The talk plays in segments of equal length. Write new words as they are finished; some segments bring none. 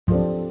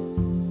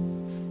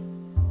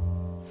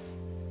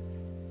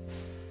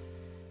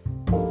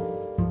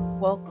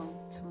Welcome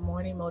to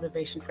Morning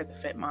Motivation for the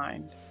Fit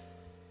Mind.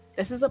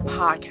 This is a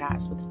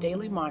podcast with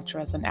daily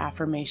mantras and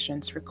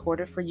affirmations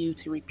recorded for you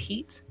to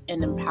repeat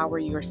and empower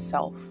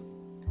yourself.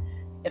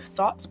 If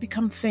thoughts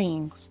become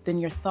things, then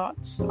your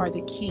thoughts are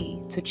the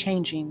key to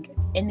changing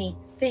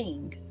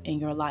anything in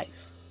your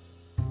life.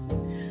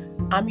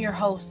 I'm your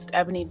host,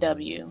 Ebony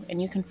W.,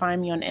 and you can find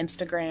me on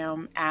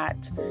Instagram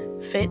at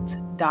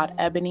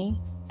fit.ebony,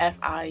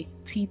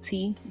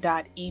 FITT.EBONI,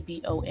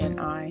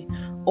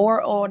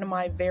 or on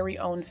my very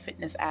own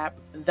fitness app,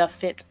 the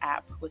Fit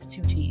app with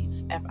 2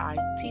 T's,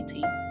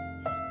 FITT.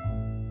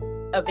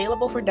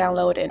 Available for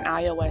download in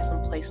iOS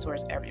and Play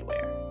stores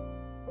everywhere.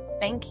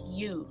 Thank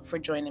you for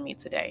joining me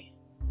today.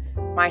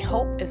 My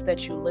hope is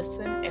that you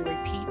listen and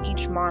repeat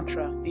each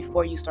mantra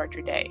before you start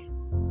your day.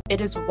 It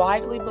is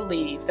widely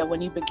believed that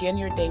when you begin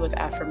your day with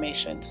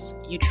affirmations,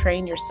 you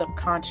train your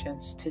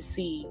subconscious to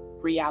see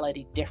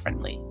reality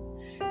differently.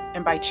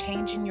 And by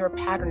changing your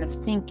pattern of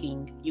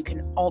thinking, you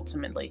can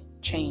ultimately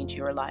change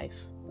your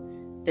life.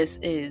 This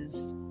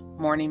is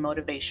Morning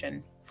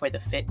Motivation for the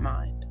Fit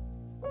Mind.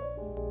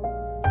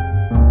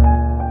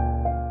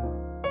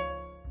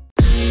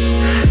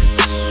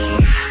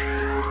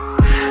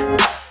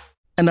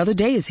 Another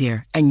day is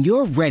here, and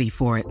you're ready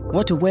for it.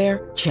 What to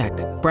wear? Check.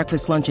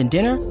 Breakfast, lunch, and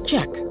dinner?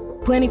 Check.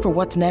 Planning for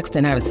what's next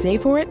and how to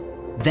save for it?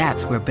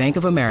 That's where Bank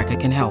of America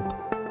can help.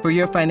 For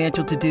your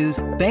financial to-dos,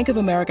 Bank of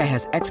America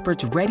has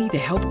experts ready to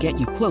help get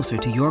you closer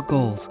to your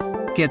goals.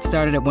 Get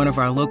started at one of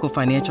our local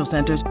financial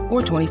centers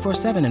or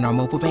 24/7 in our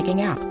mobile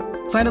banking app.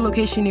 Find a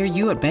location near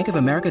you at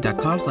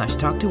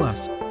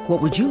bankofamerica.com/talktous.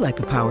 What would you like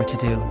the power to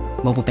do?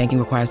 Mobile banking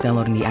requires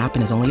downloading the app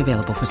and is only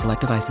available for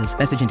select devices.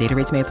 Message and data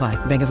rates may apply.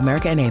 Bank of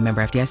America N.A., member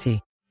FDIC.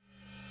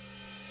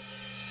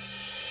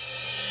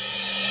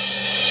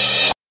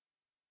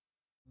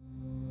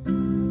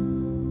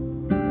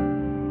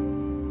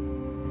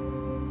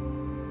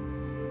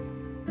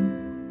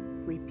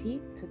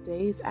 Repeat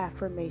today's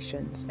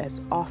affirmations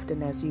as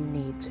often as you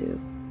need to.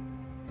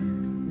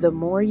 The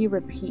more you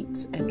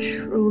repeat and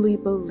truly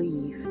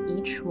believe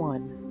each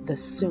one, the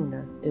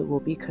sooner it will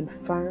be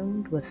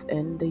confirmed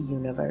within the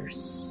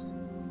universe.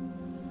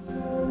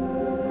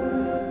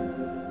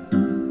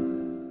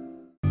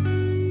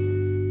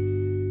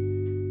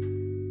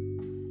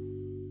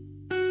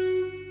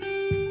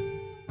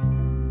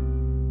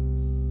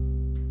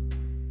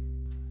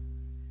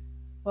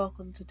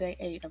 Welcome to day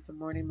 8 of the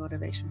Morning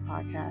Motivation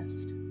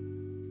Podcast.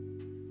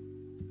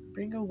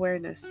 Bring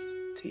awareness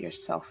to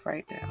yourself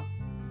right now.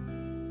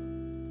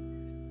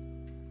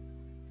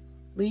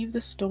 Leave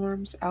the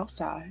storms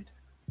outside,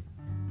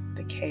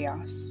 the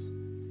chaos,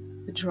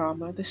 the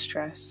drama, the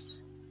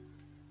stress,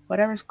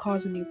 whatever's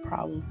causing you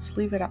problems,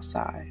 leave it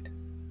outside.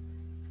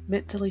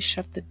 Mentally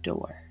shut the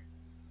door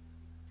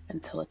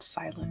until it's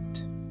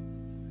silent.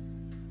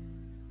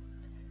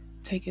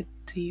 Take a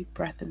deep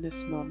breath in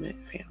this moment,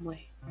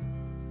 family.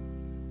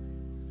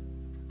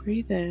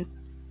 Breathe in,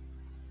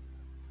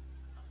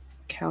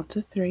 count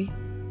to 3,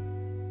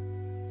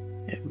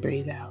 and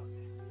breathe out.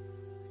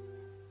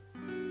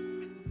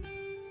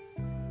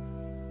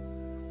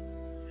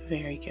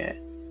 Very good.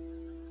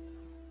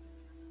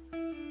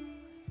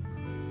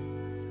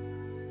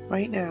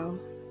 Right now,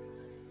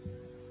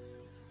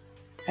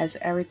 as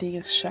everything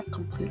is shut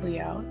completely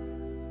out,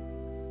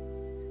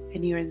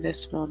 and you're in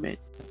this moment,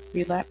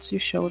 relax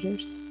your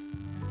shoulders,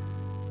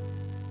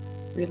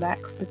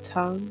 relax the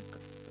tongue,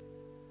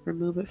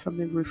 remove it from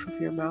the roof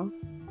of your mouth.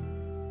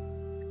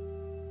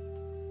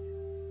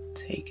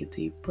 Take a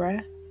deep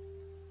breath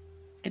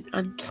and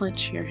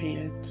unclench your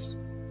hands.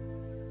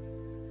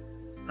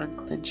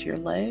 Unclench your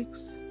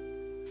legs.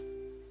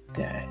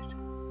 Good.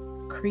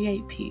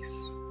 Create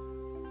peace.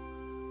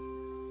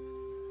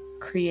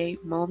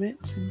 Create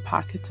moments and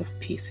pockets of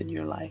peace in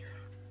your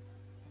life.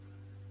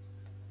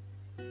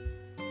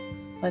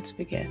 Let's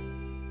begin.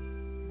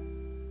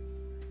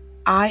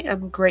 I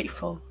am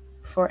grateful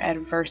for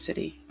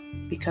adversity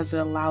because it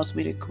allows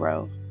me to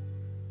grow.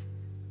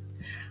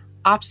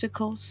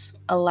 Obstacles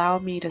allow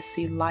me to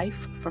see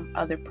life from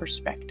other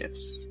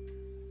perspectives.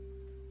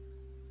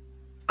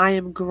 I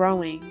am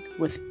growing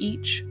with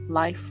each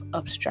life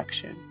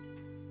obstruction.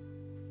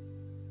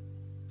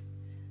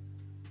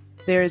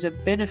 There is a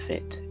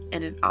benefit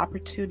and an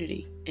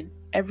opportunity in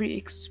every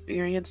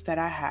experience that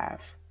I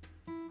have.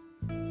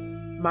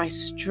 My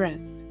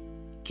strength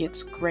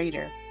gets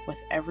greater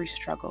with every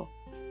struggle.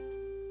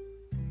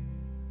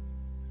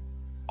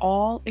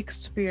 All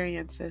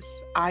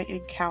experiences I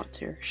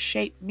encounter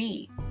shape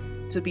me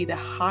to be the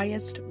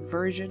highest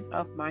version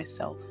of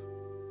myself.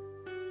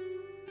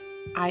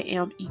 I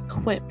am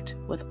equipped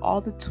with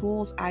all the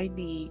tools I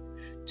need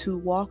to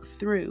walk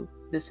through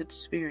this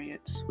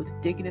experience with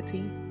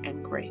dignity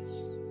and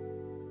grace.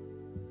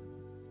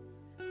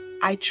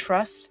 I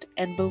trust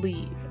and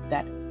believe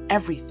that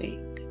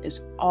everything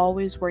is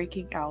always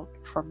working out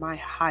for my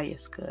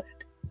highest good.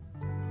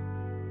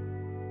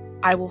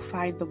 I will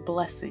find the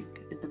blessing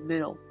in the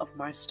middle of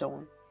my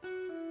storm.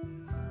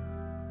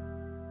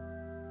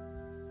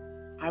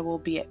 I will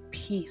be at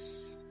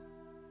peace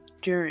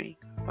during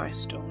my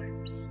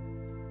storms.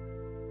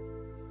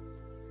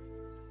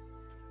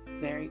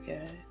 Very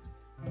good.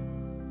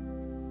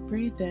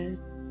 Breathe in.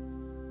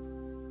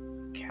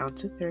 Count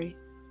to 3.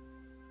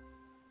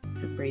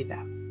 And breathe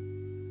out.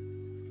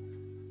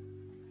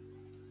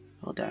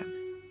 Well done.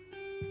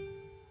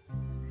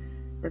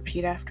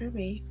 Repeat after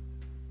me.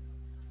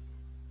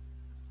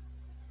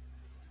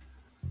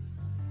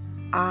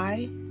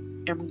 I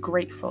am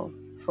grateful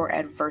for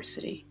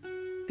adversity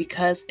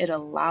because it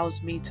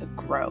allows me to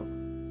grow.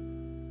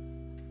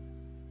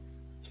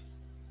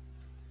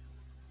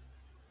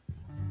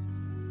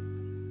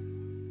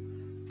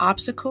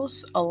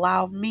 Obstacles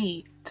allow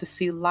me to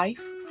see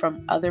life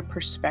from other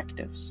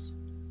perspectives.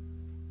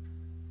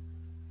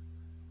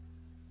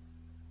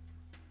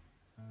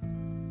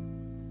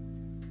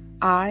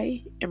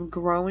 I am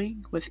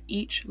growing with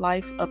each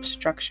life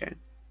obstruction.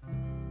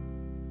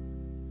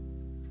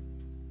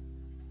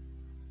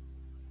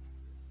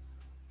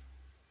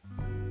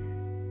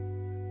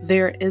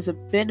 There is a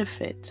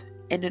benefit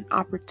and an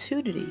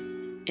opportunity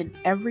in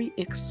every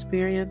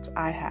experience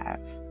I have.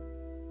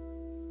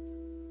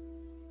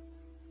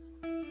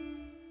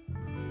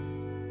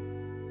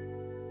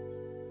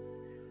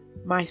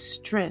 My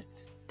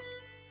strength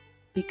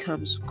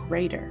becomes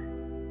greater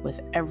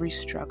with every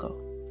struggle.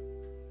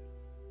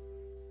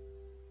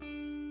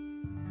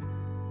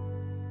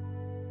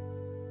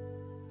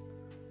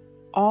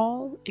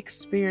 All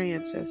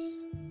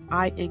experiences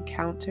I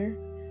encounter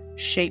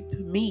shape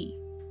me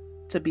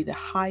to be the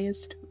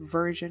highest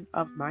version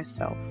of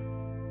myself.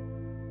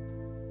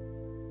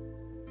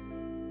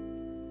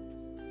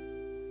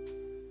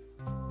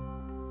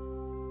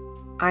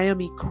 I am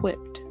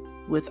equipped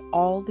with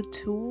all the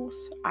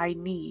tools I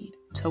need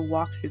to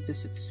walk through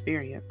this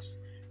experience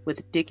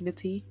with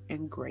dignity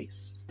and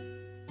grace.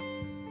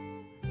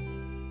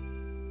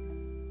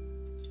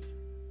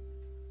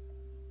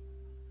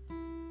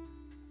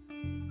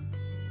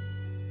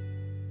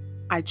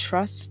 I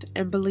trust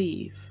and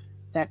believe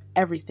that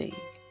everything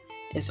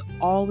is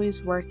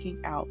always working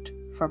out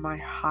for my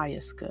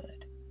highest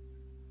good.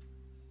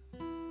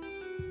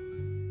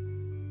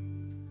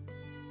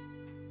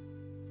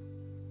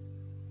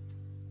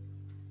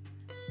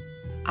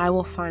 I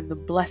will find the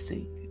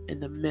blessing in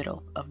the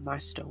middle of my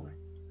storm.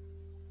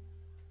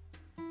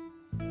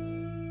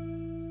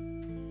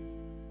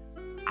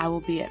 I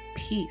will be at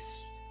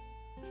peace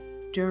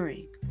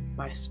during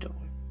my storm.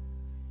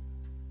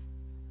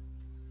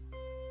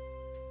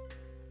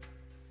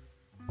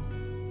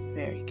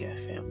 Very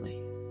good, family.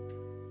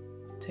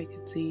 Take a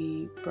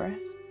deep breath.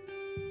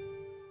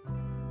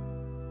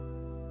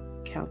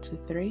 Count to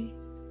 3.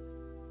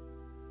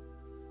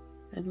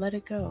 And let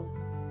it go.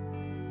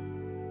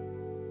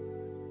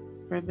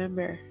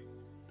 Remember,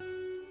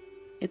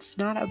 it's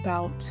not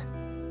about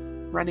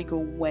running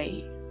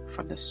away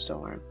from the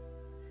storm.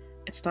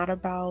 It's not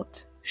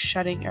about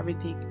shutting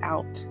everything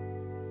out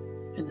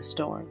in the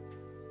storm.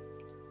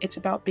 It's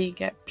about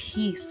being at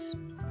peace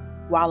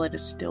while it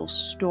is still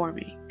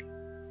storming.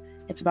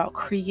 It's about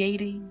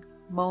creating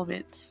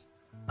moments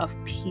of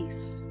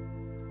peace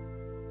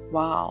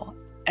while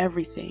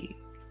everything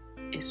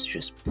is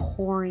just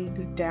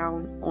pouring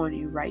down on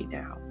you right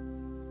now.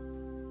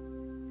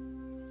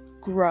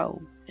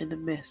 Grow in the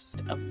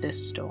midst of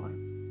this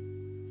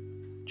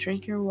storm.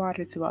 Drink your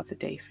water throughout the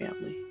day,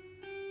 family.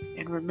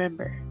 And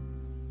remember,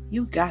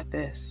 you got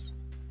this.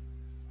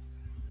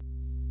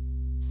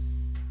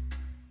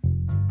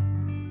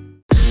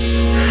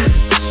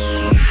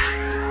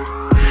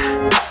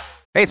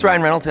 Hey, it's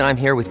Ryan Reynolds, and I'm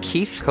here with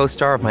Keith,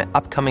 co-star of my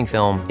upcoming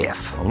film,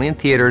 If, only in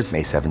theaters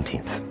May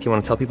 17th. Do you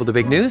want to tell people the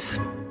big news?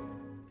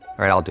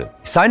 All right, I'll do it.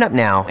 Sign up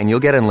now and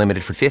you'll get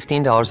unlimited for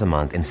 $15 a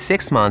month and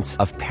 6 months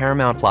of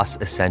Paramount Plus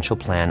Essential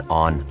Plan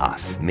on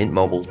us.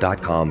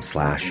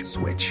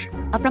 MintMobile.com/switch.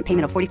 Upfront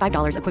payment of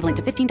 $45 equivalent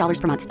to $15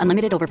 per month.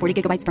 Unlimited over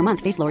 40 gigabytes per month.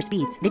 Face lower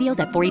speeds.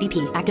 Videos at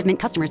 480p. Active Mint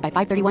customers by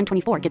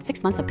 531.24 get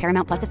 6 months of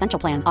Paramount Plus Essential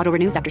Plan. Auto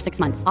renews after 6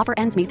 months. Offer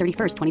ends May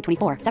 31st,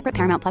 2024. Separate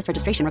Paramount Plus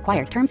registration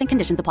required. Terms and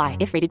conditions apply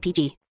if rated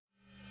PG.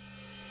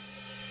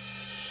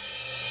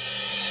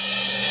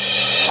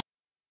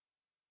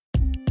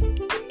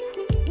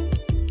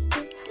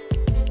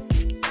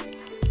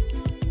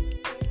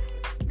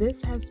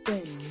 This has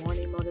been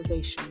Morning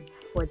Motivation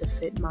for the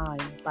Fit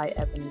Mind by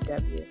Ebony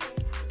W.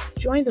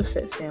 Join the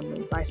Fit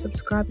family by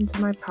subscribing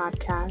to my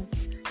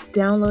podcast,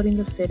 downloading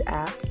the Fit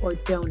app, or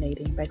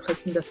donating by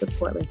clicking the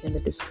support link in the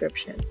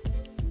description.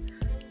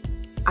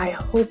 I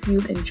hope you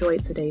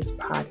enjoyed today's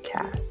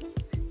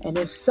podcast. And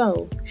if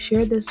so,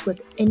 share this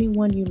with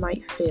anyone you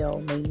might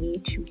feel may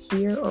need to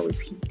hear or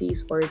repeat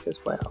these words as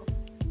well.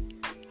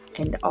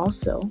 And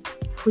also,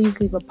 please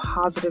leave a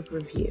positive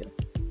review.